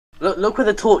Look where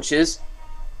the torch is.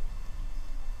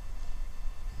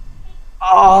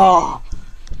 Oh.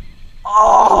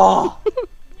 Oh.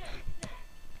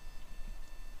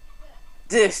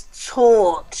 This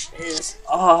torch is.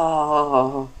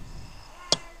 Oh.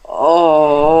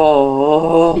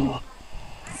 Oh.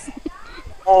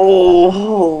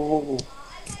 Oh.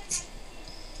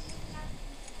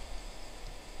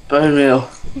 Bone meal.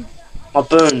 My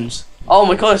bones. Oh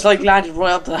my god, it's like landed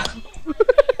right up there.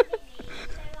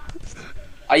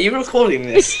 Are you recording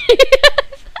this?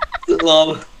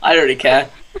 Lol. I don't really care.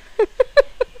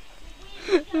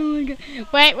 Oh my god.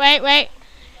 Wait.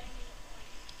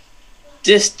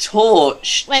 This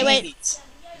torch. Wait. Jeez.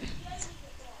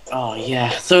 Oh yeah,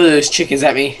 throw those chickens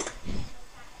at me.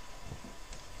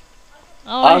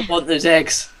 Oh, I want those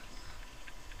eggs.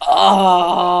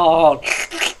 Oh.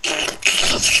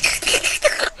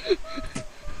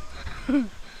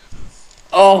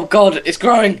 Oh god, it's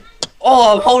growing.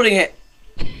 Oh, I'm holding it.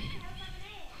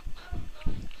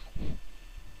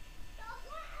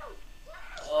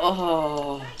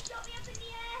 Oh.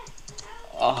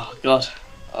 Oh god.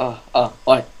 Oh,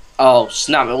 wait. Oh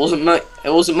snap! It wasn't me. It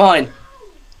wasn't mine.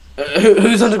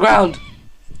 Who's underground?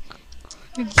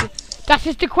 that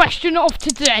is the question of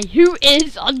today. Who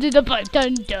is under the boat?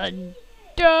 Dun dun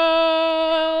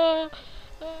dun.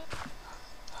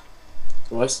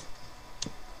 Royce.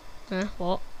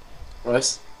 What?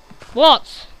 Royce.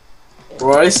 What?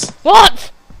 Royce.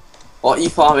 What? What are you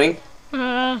farming?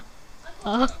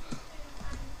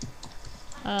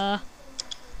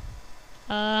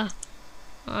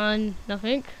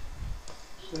 Nothing.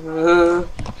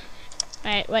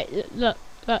 Wait, look.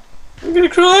 I'm gonna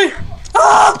cry.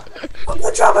 Ah! I'm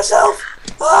gonna drown myself.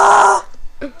 Ah!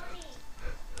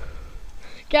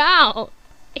 Get out!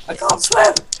 I can't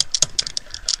swim.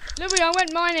 Louis, I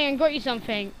went mining and got you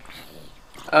something.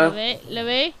 Oh.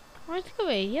 Louis? Where's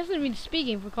Louis? He hasn't been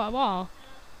speaking for quite a while.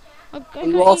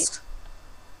 I'm lost.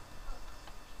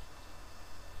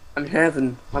 I'm in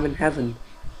heaven. I'm in heaven.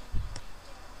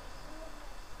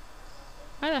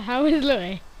 Where the hell is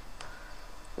Louis?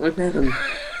 I'm in heaven.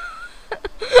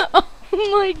 Oh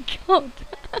my god!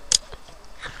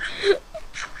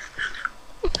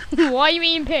 Why are you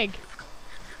eating pig?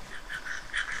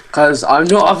 Cause I'm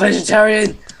not a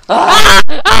vegetarian. Ah!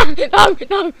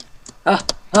 No! Ah!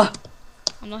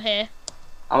 I'm not here.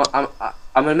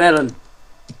 I'm a melon.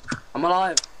 I'm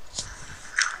alive.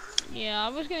 Yeah, I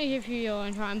was gonna give you your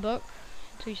enchantment book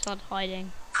until you started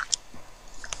hiding.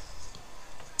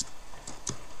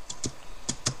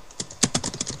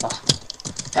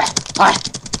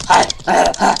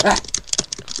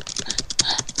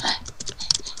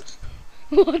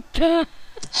 What the?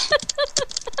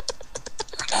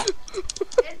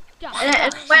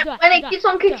 when it keeps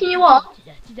on kicking you off,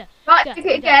 right, kick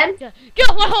it again. Get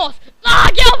off my horse! Ah,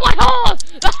 get off my horse!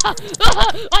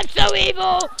 I'm so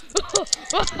evil!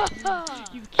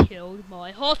 You killed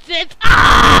my horses!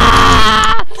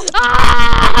 Ah!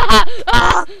 Ah!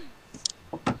 Ah!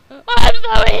 I'm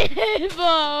so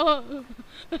evil!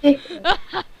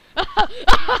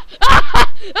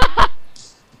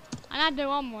 And I don't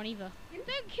want one either.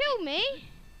 Don't kill me!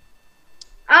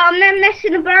 I'm not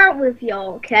messing about with you,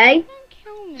 okay? Don't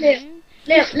kill me.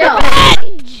 Look.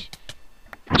 Revenge!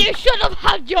 You should have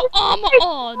had your armor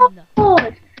on!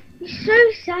 God, you're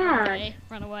so sad. Okay,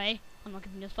 run away. I'm not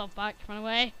giving yourself back. Run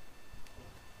away.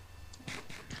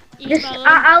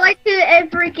 I'll like do it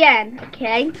ever again,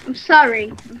 okay? I'm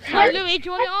sorry. Oh, Louis, do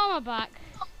you want your armor back?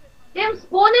 Yeah, I'm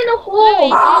spawning a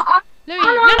horse.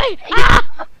 Louis!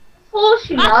 Ah! Horse,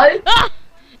 you know. Ah!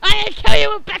 I'm gonna kill you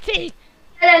with Betty!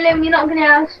 Hello, Lim, you're not gonna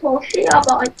have horse, yeah,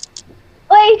 but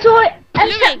wait,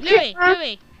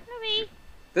 Louis!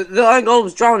 The iron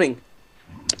golem's drowning.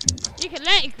 You can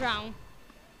let it drown.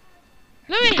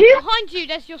 Louis, Who? behind you,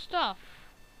 there's your stuff.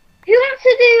 Who wants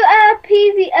to do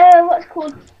what's it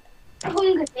called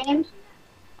Hunger Games?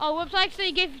 Oh, whoops!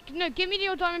 Actually, give me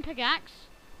your diamond pickaxe.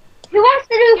 Who wants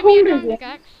to do Give me your Hunger diamond Games?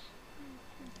 pickaxe.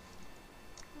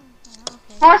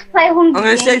 Let's play Hunger I'm gonna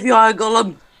Games. save you, iron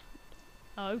golem.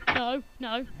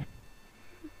 No.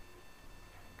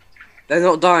 They're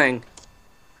not dying.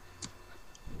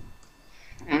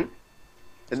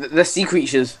 They're sea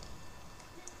creatures.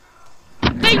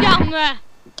 Stay down there.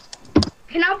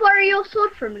 Can I borrow your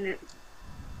sword for a minute?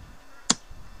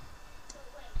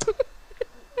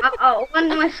 I want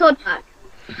my sword back.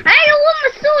 Hey, I want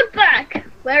my sword back!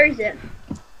 Where is it?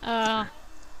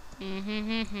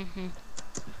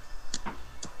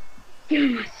 Give me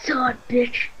my sword,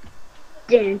 bitch.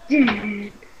 Dun,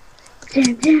 dun,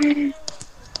 dun, dun.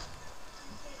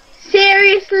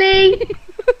 Seriously?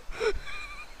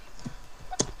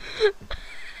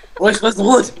 Royce, where's the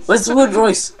wood? Where's the wood,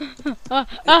 Royce? Uh,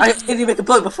 I need to make a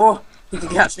boat before he can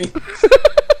catch me.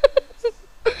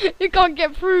 You can't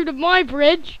get through to my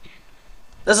bridge.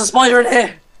 There's a spider in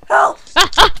here. Help!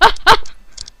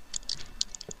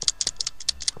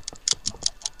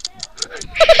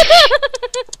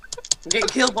 I'm getting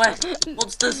killed by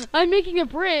monsters. I'm making a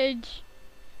bridge.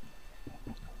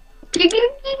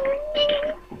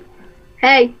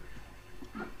 Hey.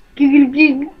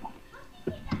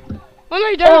 Oh no,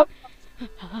 you don't.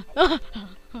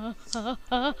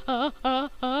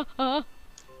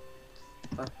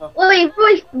 Wait,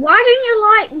 Royce, why don't you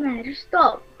like me? Just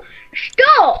stop.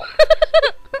 Stop!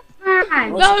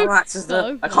 Man. Royce, No, I can't access,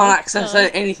 no, I can't access no,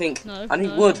 anything. No, I need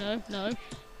no, wood. No, no.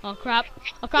 Oh crap.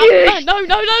 Oh crap. No, no,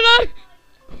 no, no, no.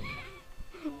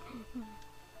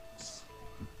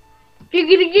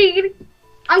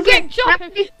 I'm getting Shot shot.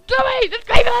 him. Zoe, the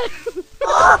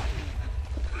screamer.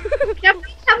 Can I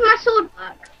please have my sword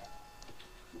back?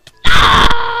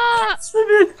 Ah!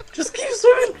 Swimming! Just keep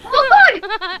swimming! Oh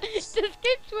god! Just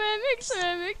keep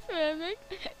swimming.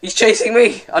 He's chasing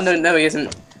me! Oh no, he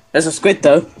isn't. There's a squid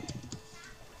though.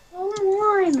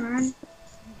 Oh my man.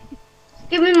 Just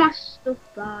give me my stuff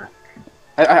back.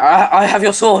 I have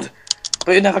your sword,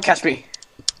 but you'll never catch me.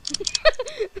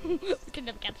 You can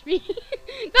never catch me.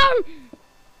 No!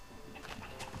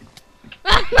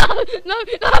 No, no,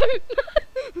 no!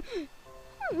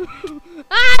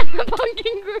 Ah, the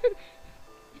pumpkin grew.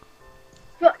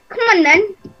 But, come on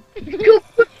then. Do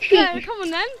pudding Yeah, cheese. come on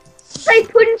then. Play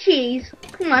pudding cheese.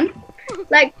 Come on.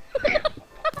 Like.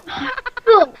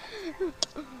 Look.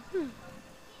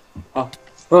 Oh,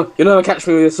 you'll never catch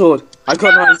me with your sword. I've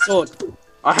got an iron sword.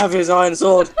 I have his iron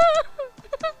sword.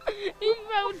 He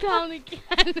fell down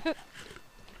again.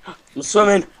 I'm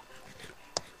swimming.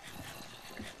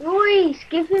 Royce,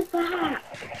 give it back.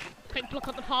 Quick, block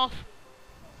up the path.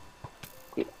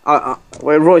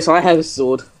 Wait, Royce, I have a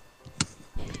sword.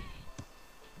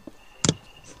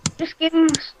 Just give me my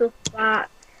stuff back.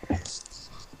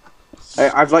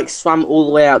 I've like swam all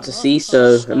the way out to sea,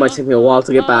 so it might take me a while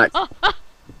to get back.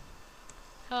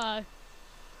 Hello.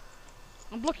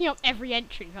 I'm blocking up every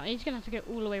entry, right? He's gonna have to go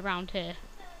all the way around here.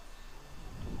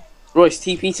 Royce,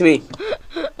 TP to me.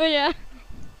 Oh yeah.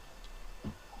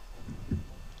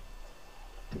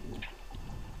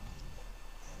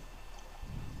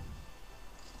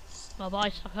 Bye bye,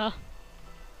 sucker.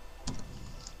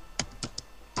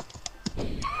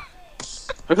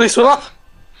 Quickly swim up!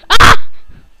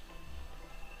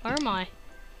 Where am I?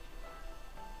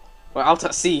 We're out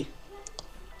at sea.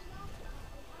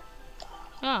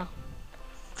 Oh.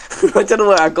 I don't know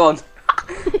where I've gone.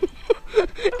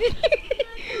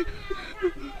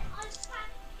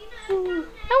 Oh,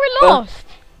 we're lost.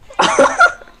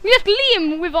 We left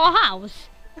Liam with our house.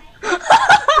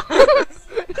 Screw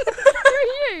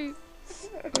you.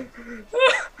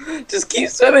 Just keep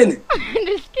swimming.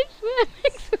 Just keep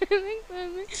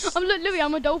swimming. Oh look, Louis,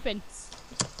 I'm a dolphin.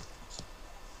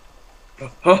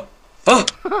 Huh? Oh!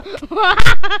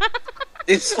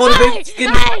 It's full of Hey!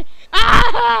 skin. Hey!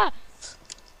 Ah!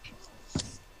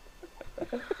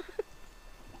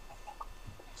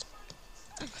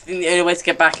 I think the only way to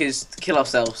get back is to kill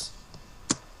ourselves.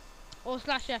 Or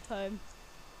slash F home.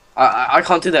 I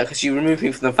can't do that because you removed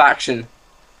me from the faction.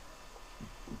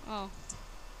 Oh.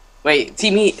 Wait,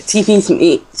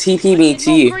 TP me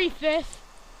to you. Grief this.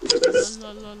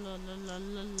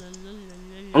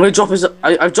 I'm gonna drop his.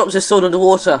 I've dropped his sword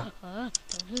underwater.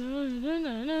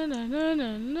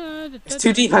 It's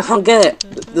too deep. I can't get it.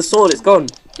 The sword is gone.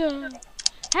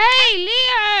 Hey,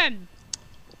 Liam!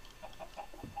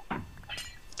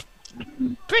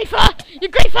 Griefer! You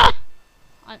griefer!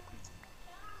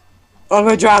 I'm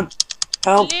gonna drown.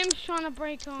 Help! Liam's trying to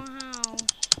break our house.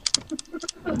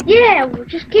 Yeah, well,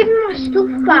 just give me my stuff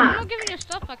I'm back. not giving your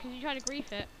stuff back because you tried to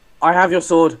grief it. I have your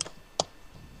sword.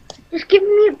 Just give me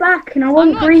it back and I I'm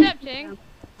won't not grieve. accepting.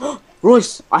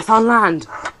 Royce, I found land.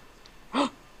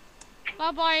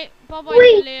 Bye bye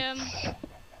Wait. Liam.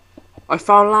 I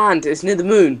found land. It's near the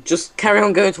moon. Just carry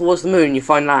on going towards the moon. You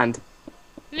find land.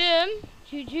 Liam,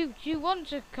 do you want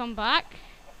to come back?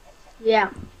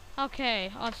 Yeah.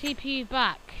 Okay, I'll TP you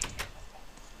back.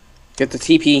 Get the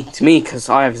TP to me because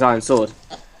I have his iron sword.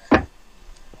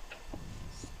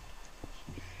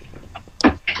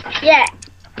 Yeah.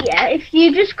 Yeah, if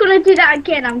you're just gonna do that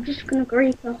again, I'm just gonna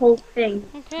grieve the whole thing.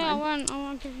 Okay,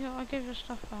 I'll give your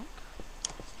stuff back.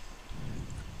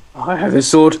 I have his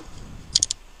sword.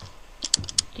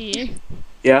 Do you?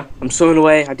 Yeah, I'm swimming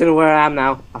away. I don't know where I am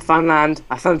now. I found land.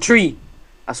 I found a tree.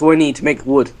 That's all I need to make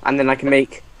wood, and then I can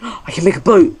make a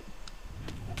boat.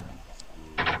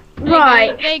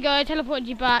 Right. There you go, I teleported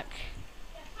you back.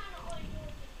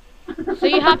 So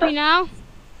you happy now?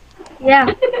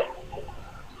 Yeah.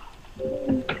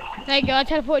 There you go, I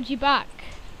teleported you back.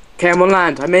 Okay, I'm on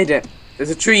land. I made it. There's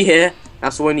a tree here.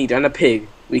 That's all I need, and a pig.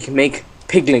 We can make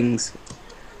piglings.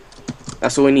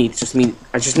 That's all I need.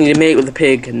 I just need to mate with the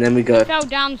pig, and then we go. I fell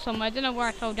down somewhere, I don't know where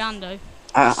I fell down though.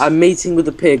 I'm mating with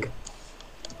the pig.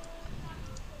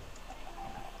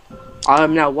 I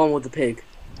am now one with the pig.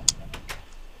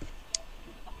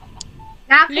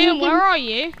 Now can you Liam, where are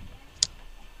you?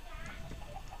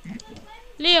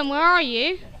 Liam, where are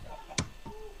you?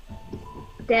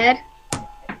 dead?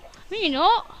 No, you're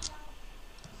not.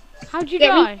 How'd you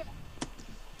Get me. die?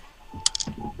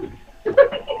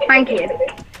 Thank you.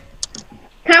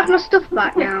 Can I have my stuff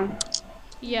back now?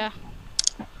 Yeah.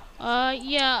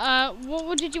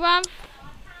 What did you have?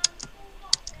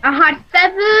 I had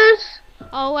feathers.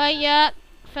 Oh, wait, yeah.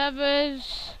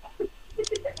 Feathers.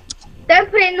 Don't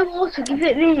put it in the water, give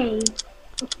it me.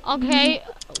 Okay,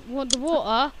 what, the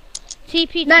water?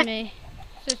 TP No. to me.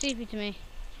 So TP to me.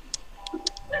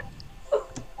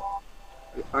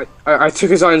 I took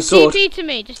his iron sword. TP to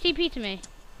me, just TP to me.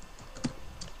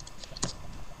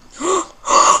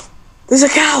 There's a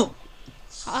cow.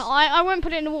 I won't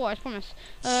put it in the water, I promise.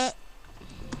 Huh.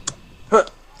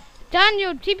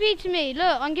 Daniel, TP to me.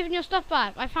 Look, I'm giving your stuff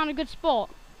back. I found a good spot.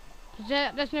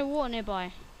 There's no water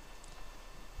nearby.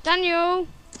 Daniel.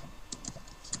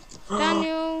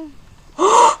 Daniel.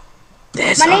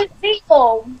 There's My name's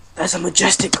Beagle. there's a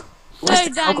majestic. So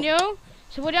Daniel,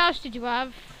 so what else did you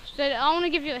have? So I want to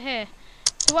give you it here.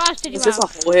 So what else did you There's a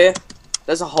have? hole here.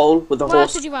 There's a hole with a What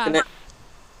else horse did you have? in it.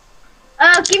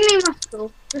 Give me my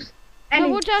stuff. Just No,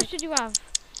 any what else did you have?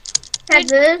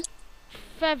 feathers.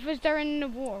 Feathers, they're in the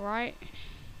water, right?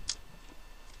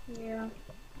 Yeah.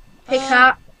 Pick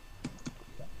up.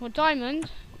 What, diamond?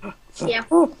 Yeah.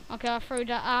 Okay, I'll throw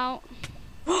that out.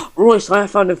 Royce, I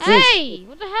found a fish. Hey,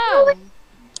 what the hell?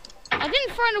 I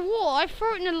didn't throw it in the water, I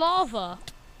threw it in the lava.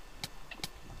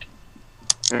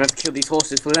 I have to kill these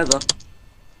horses for leather.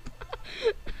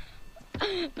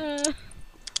 I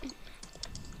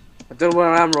don't know where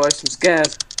I am, Royce. I'm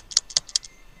scared.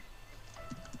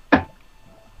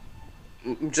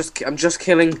 I'm just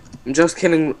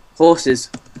killing horses.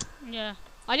 Yeah.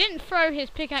 I didn't throw his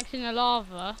pickaxe in the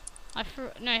lava. I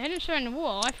didn't throw it in the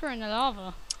water, I threw it in the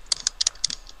lava.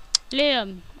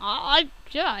 Liam, I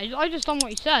just done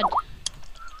what you said.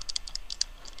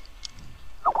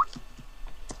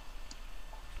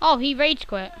 Oh, he rage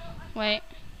quit. Wait.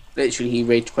 Literally, he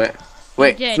rage quit.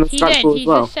 Wait, He from did. the He start did. as He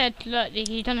well. just said, look,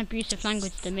 he done abusive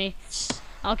language to me.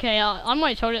 Okay, I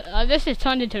might tell it. This is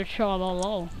turned into a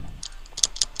troll.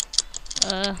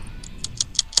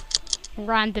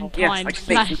 Random Yes, time I can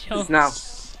make some special. food now.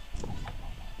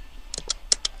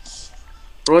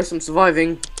 Royce, I'm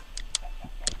surviving.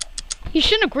 You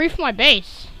shouldn't have griefed my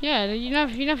base. Yeah, you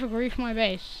never griefed my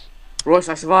base. Royce,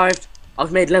 I survived.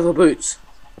 I've made leather boots.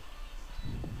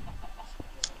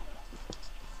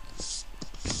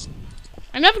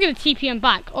 I'm never gonna TP him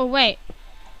back. Oh wait.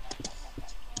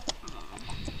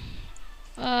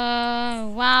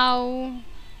 Wow.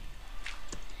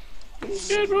 I'm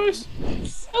scared, Royce.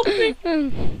 Help me.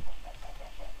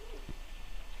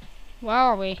 Where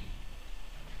are we?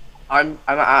 I'm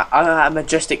at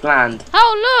majestic land.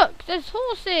 Oh look, there's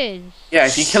horses. Yeah,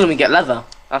 if you kill them, you get leather.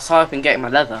 That's how I've been getting my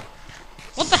leather.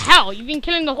 What the hell? You've been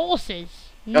killing the horses?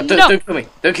 No, don't kill me.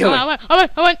 Don't kill me. I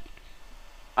went.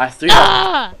 I have 3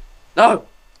 Ah! No,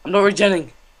 I'm not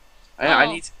regenning. I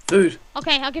Oh. need food.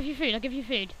 Okay, I'll give you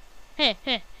food. Here.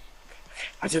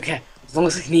 I don't care. As long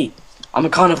as I can eat. I'm a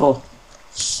carnivore.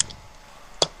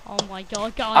 Oh my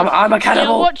god, guys. I'm a If cannibal.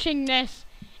 you're watching this,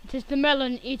 it is the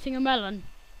melon eating a melon.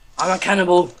 I'm a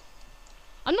cannibal.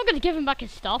 I'm not gonna give him back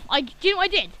his stuff. Do you know what I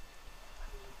did?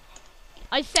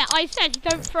 I said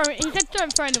don't throw it. He said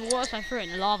don't throw it in the water, so I threw it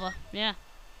in the lava. Yeah.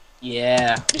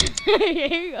 Yeah.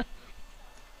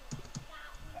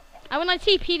 And when I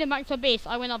TP'd him back to base,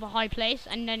 I went up a high place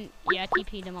and then yeah,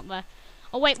 TP'd him up there.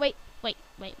 Oh wait.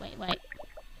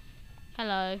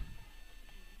 Hello.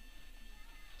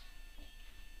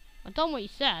 I've done what you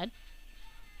said.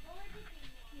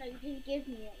 No, you didn't give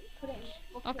me it. You put it in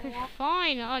the Okay,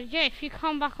 fine. Yeah, if you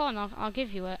come back on, I'll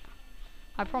give you it.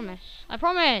 I promise.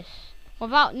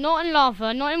 Without, not in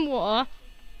lava, not in water.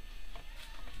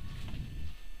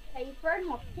 Okay, you thrown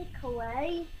my pick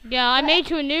away. Yeah, I made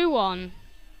you a new one.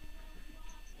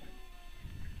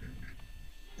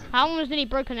 How one was nearly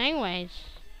broken anyways?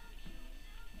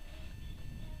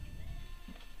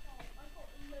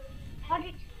 How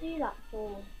did you do that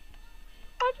for?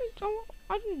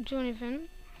 I didn't do anything.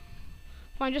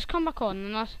 Fine, just come back on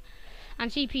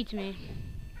and TP to me.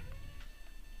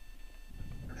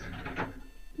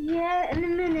 Yeah, in a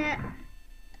minute.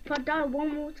 If I die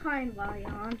one more time, Ryan,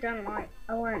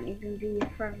 I won't even be your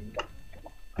friend.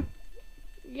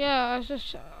 Yeah, I was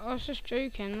just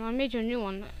joking. I made you a new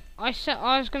one. I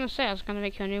was gonna say I was gonna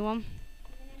make you a new one.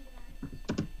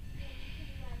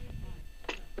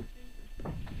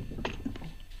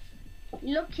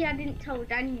 Lucky I didn't tell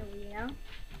Daniel, yeah?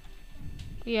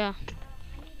 Yeah.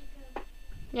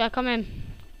 Yeah, come in.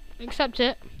 Accept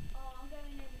it.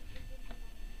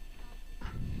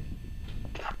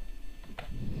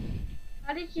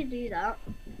 How did you do that?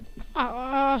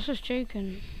 I was just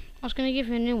joking. I was gonna give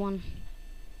you a new one.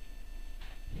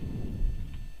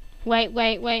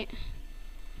 Wait.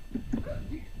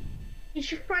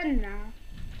 He's your friend now.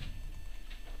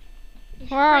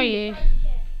 Where are you?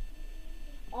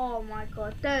 Oh my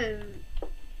god, don't.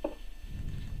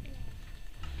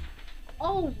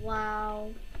 Oh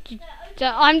wow.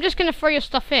 I'm just gonna throw your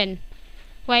stuff in.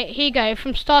 Wait, here you go.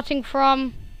 Starting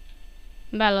from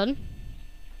melon.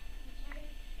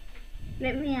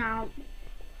 Let me out.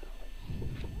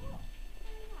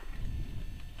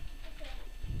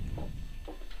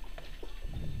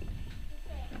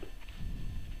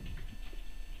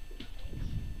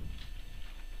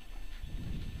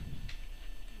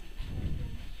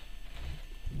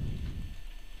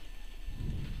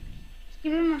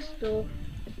 Give me my stuff.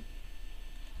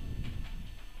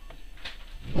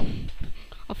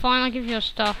 Oh, fine, I'll give you your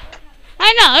stuff.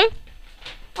 I know!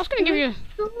 I was gonna give you...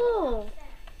 Stuff.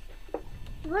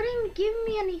 Why didn't give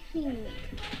me anything?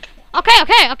 Okay,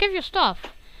 I'll give you your stuff.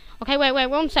 Okay, wait,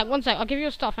 one sec, I'll give you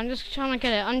your stuff. I'm just trying to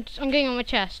get it. I'm getting on my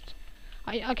chest.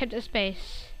 I kept it a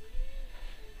space.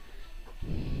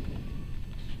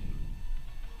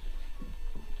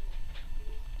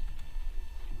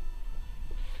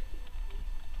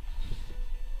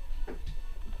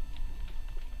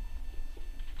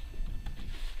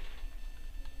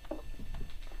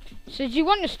 So do you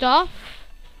want your stuff?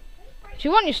 Do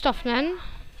you want your stuff then?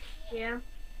 Yeah.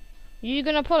 You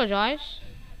gonna apologise?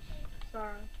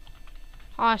 Sorry.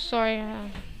 Ah, sorry.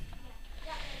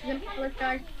 You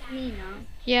apologize to me now.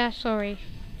 Yeah, sorry.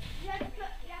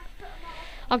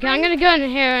 Okay, I'm gonna go in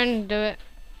here and do it.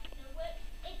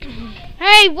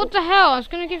 Hey, what the hell? I was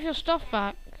gonna give your stuff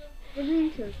back. What do you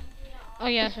mean to? Oh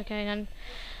yes, okay then.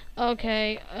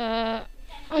 Okay,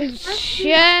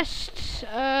 chest.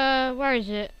 Where is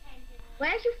it?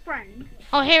 Where's your friend?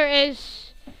 Oh, here it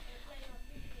is.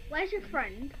 Where's your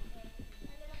friend?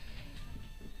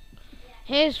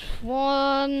 Here's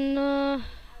one.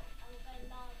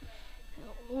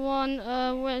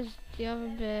 Where's the other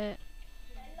bit?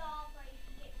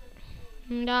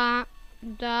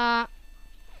 That.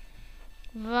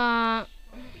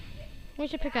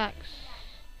 Where's your pickaxe?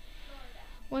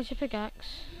 Where's your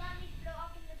pickaxe?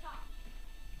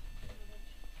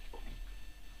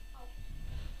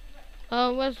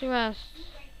 Oh, where's the rest?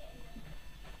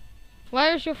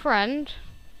 Where's your friend?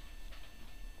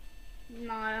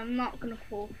 No, I'm not gonna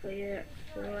fall for it.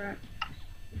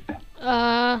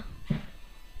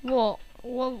 What?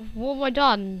 What have I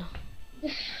done?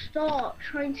 Just stop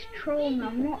trying to troll me.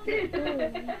 I'm not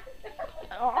doing.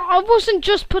 I wasn't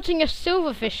just putting a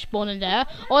silverfish spawner there.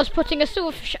 I was putting a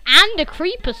silverfish and a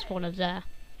creeper spawner there.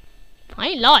 I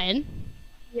ain't lying.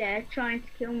 Yeah, trying to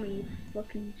kill me, you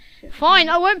fucking shit. Fine,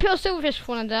 I won't put a silverfish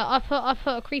spawner there. I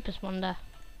put a creeper spawner there.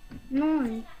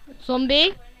 No.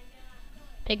 Zombie.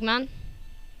 Pigman.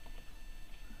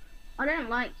 I don't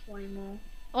like you anymore.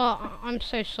 Oh, I'm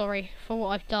so sorry for what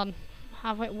I've done.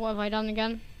 What have I done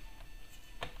again?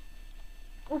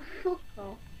 Oh, fuck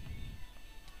off.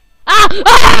 Ah!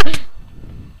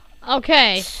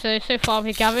 Okay, so far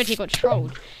we gathered he got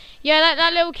trolled. Yeah,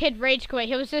 that little kid rage quit.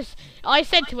 He was just. I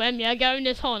said to him, "Yeah, go in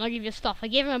this hole and I'll give you stuff." I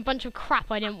gave him a bunch of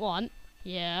crap I didn't want.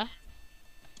 Yeah.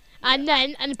 And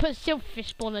put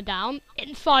silverfish spawner down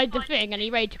inside the thing, and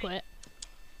he rage quit.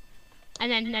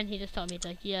 And then he just told me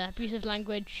to, yeah, abusive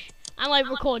language. And I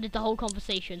recorded the whole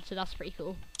conversation, so that's pretty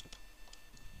cool.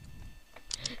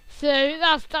 So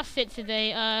that's it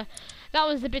today. That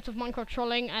was a bit of Minecraft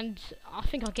trolling, and I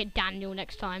think I'll get Daniel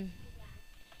next time.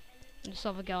 And this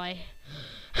other guy.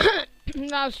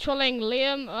 That was trolling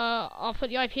Liam. I'll put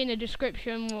the IP in the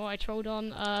description what I trolled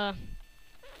on.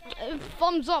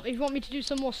 Thumbs up if you want me to do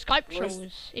some more Skype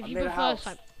trolls. If you prefer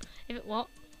Skype. What?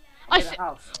 I made a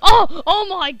house. Oh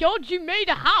my god, you made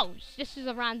a house! This is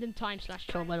a random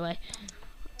time/troll, by the way.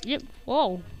 Yep.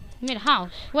 Whoa, you made a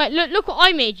house. Wait, look what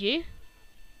I made you.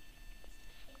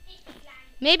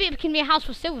 Maybe it can be a house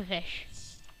for silverfish.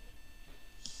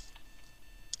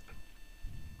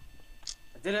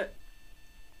 I did it.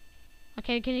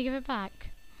 Okay, can you give it back?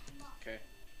 Okay.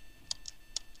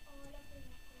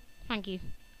 Thank you.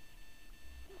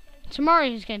 Tomorrow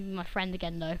he's gonna be my friend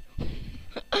again, though.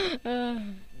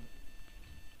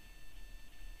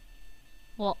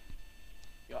 What?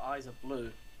 Your eyes are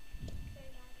blue.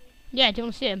 Yeah, do you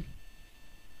want to see him?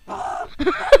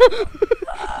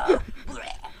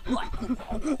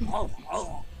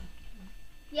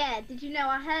 Yeah, did you know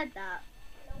I heard that?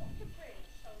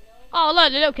 Oh,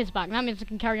 look, the little kid's back. That means I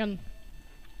can carry on.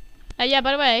 Yeah,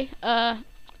 by the way,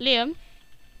 Liam,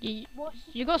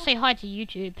 you gotta say hi to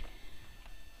YouTube.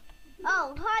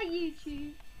 Oh, hi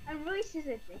YouTube. And Royce is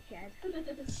a dickhead.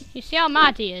 You see how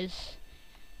mad he is?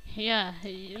 Yeah,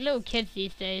 little kids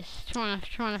these days trying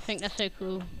to think they're so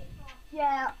cool.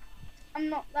 Yeah, I'm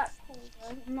not that cool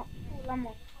though. I'm not cool, I'm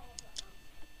not.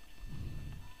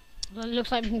 Well, it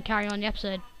looks like we can carry on the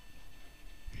episode.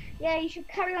 Yeah, you should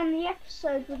carry on the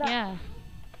episode with that. Yeah.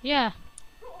 Yeah.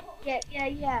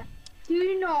 Yeah.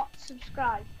 Do not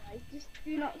subscribe, guys. Just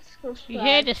do not subscribe. You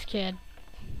hear this, kid?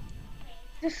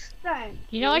 Just don't.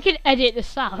 You know I can edit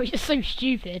this out. You're so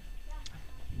stupid.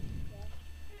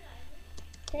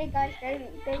 Hey guys,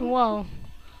 don't. Whoa.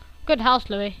 Good house,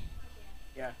 Louis.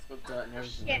 Yeah, it's got dirt and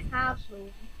everything. Shit house,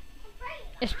 Louis.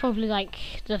 It's probably like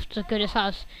the goodest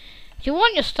house. Do you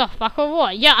want your stuff back or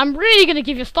what? Yeah, I'm really gonna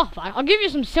give your stuff back. I'll give you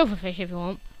some silverfish if you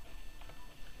want.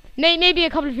 Maybe a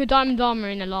couple of your diamond armor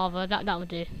in the lava. That would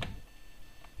do.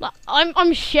 But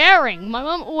I'm sharing. My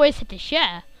mum always said to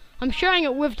share. I'm sharing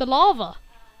it with the lava.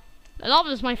 The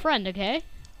lava's my friend, okay?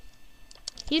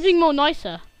 He's being more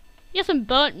nicer. He hasn't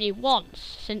burnt me once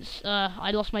since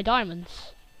I lost my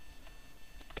diamonds.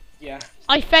 Yeah.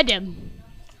 I fed him.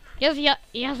 He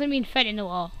hasn't been fed in a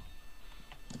while.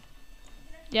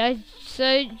 Yeah,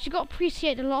 so you gotta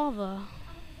appreciate the lava.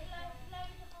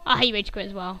 I hate rage quit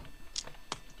as well.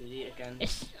 Did he again?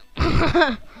 It's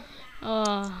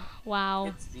oh wow.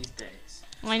 Kids these days.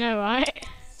 I know, right?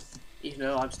 Even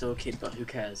though I'm still a kid, but who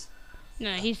cares?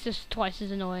 No, he's just twice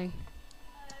as annoying.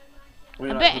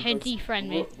 We're I like- bet we're he'd both- defriend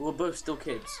me. We're both still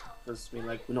kids, because I mean,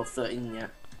 like, we're not 13 yet.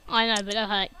 I know, but they're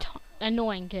like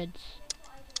annoying kids.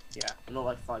 Yeah, I'm not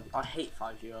like 5. I hate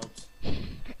 5-year-olds.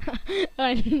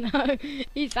 I know.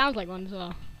 He sounds like one as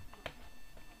well.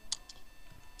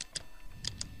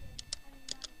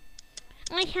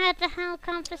 I had the whole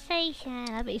conversation.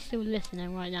 I bet he's still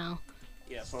listening right now.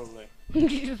 Yeah, probably.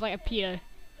 He's just like a pedo.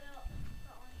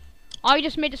 Oh, he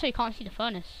just made it so you can't see the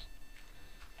furnace.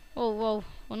 Oh, well,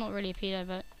 not really a pedo,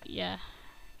 but yeah.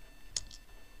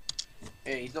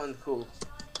 Yeah, he's not in the pool.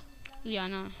 Yeah, I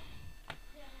know.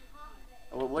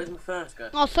 Oh, where's my furnace go?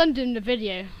 I'll send him the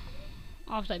video.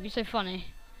 Oh, that'd be so funny.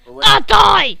 Well,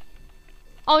 Die!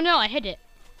 Oh no, I hit it.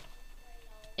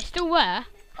 It's still where?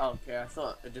 Oh, okay, I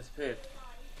thought it disappeared.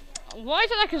 Why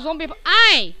is it like a zombie?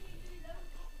 Aye!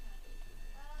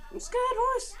 I'm scared,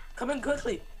 Royce. Come in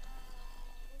quickly.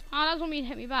 Oh, that zombie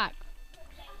hit me back.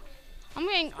 I'm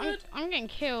getting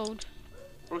killed.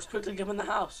 Royce, quickly get in the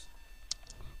house.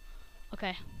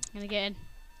 Okay, I'm gonna get in.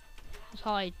 Let's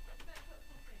hide.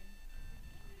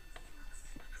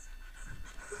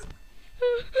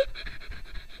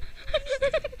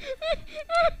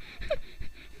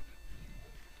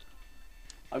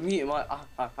 I'm eating my.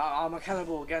 I'm a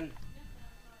cannibal again.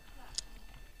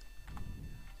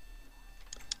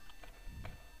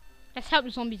 Let's help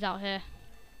the zombies out here.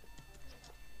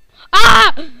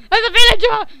 Ah! There's a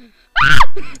villager! Ah!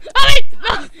 I mean,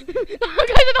 no! No,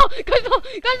 close the door!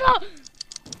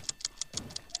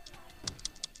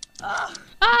 Ah!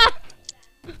 Ah!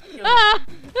 Ah!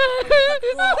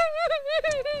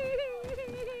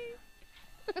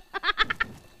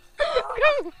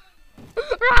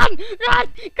 Run!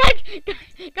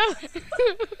 Go!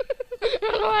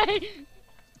 Run away!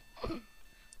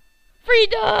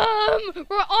 Freedom!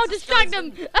 I'll distract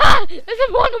them! Ah! There's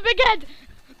a one with a big head!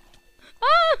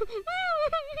 Ah!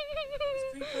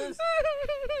 Creepers.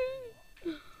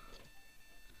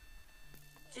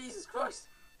 Jesus Christ!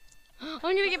 I'm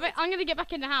gonna get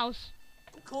back in the house.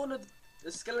 I'm cornered.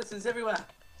 There's skeletons everywhere.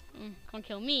 Can't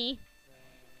kill me.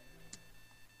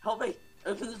 Help me!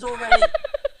 Open the door, Ray!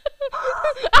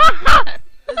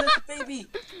 There's a baby!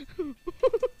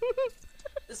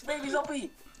 This baby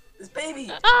zombie! This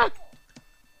baby! Ah!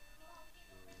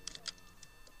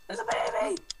 There's a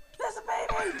baby! There's a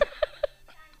baby!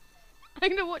 I'm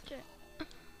gonna watch it.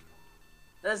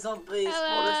 There's zombies!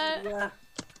 Hello. Everywhere.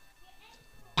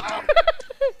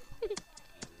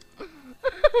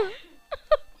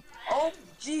 Oh,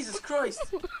 Jesus Christ!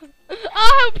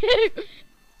 I'll help you!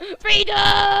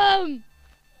 Freedom!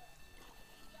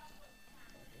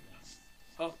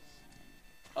 Oh.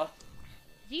 Oh.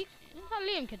 Is that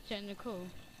Liam could sit in the call?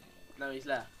 No, he's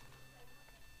left.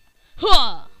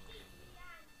 Huh!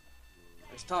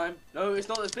 It's time. No, it's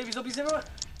not. There's baby zombies everywhere.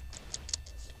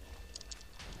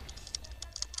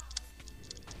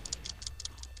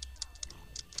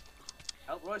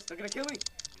 Royce, they're gonna kill me.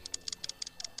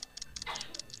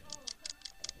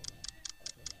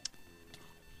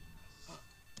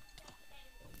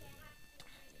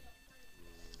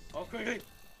 Oh, quickly.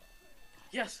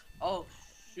 Yes. Oh,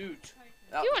 shoot.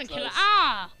 That You was want to kill it? close.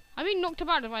 Ah! I'm being knocked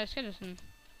about by a skeleton.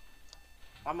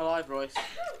 I'm alive, Royce.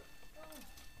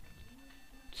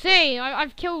 See,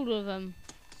 I've killed all of them.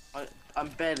 I'm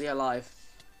barely alive.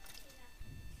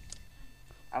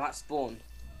 I'm at spawn.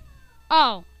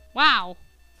 Oh, wow.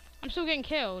 I'm still getting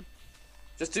killed.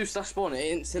 Just do slash spawn, it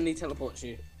instantly teleports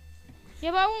you.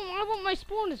 Yeah, but I want my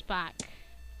spawners back.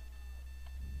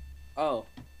 Oh.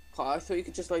 I thought you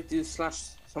could just like do slash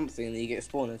something and then you get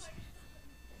spawners.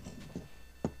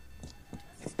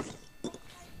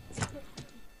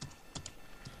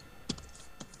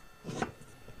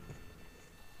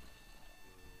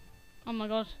 Oh my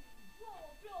god.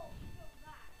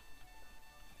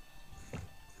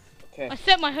 Okay. I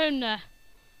set my home there.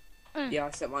 Yeah,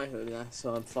 I set my home there,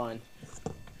 so I'm fine.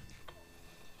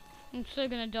 I'm still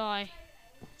gonna die.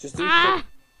 Just do Ah!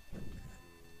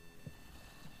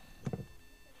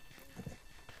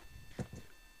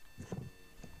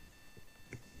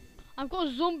 I've got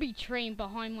a zombie train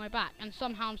behind my back and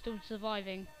somehow I'm still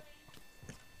surviving.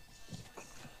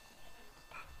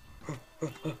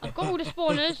 I've got all the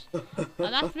spawners.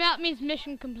 That means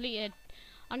mission completed.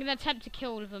 I'm gonna attempt to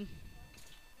kill all of them.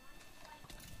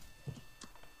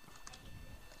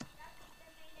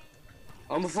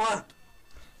 I'm on fire!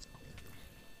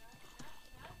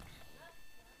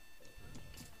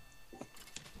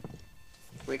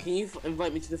 Wait, can you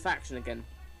invite me to the faction again?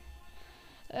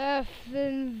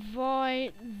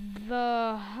 Invite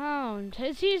the hound.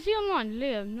 Is he online?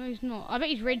 Liam? No, he's not. I bet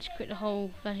he's rage quit the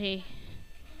whole bloody.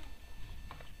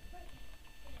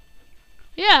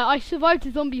 Yeah, I survived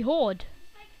a zombie horde.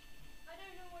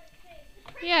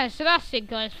 Yeah, so that's it,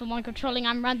 guys, for my controlling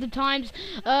and random times.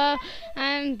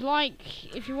 And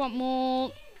like, if you want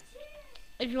more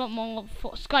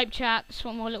for Skype chats,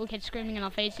 want more little kids screaming in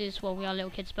our faces. Well, we are little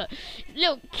kids, but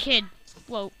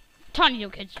tiny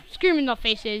little kids screaming in our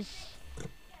faces.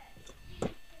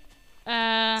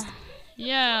 Yeah,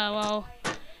 well,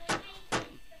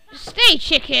 stay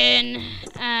chicken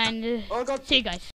and Oh God. see you guys.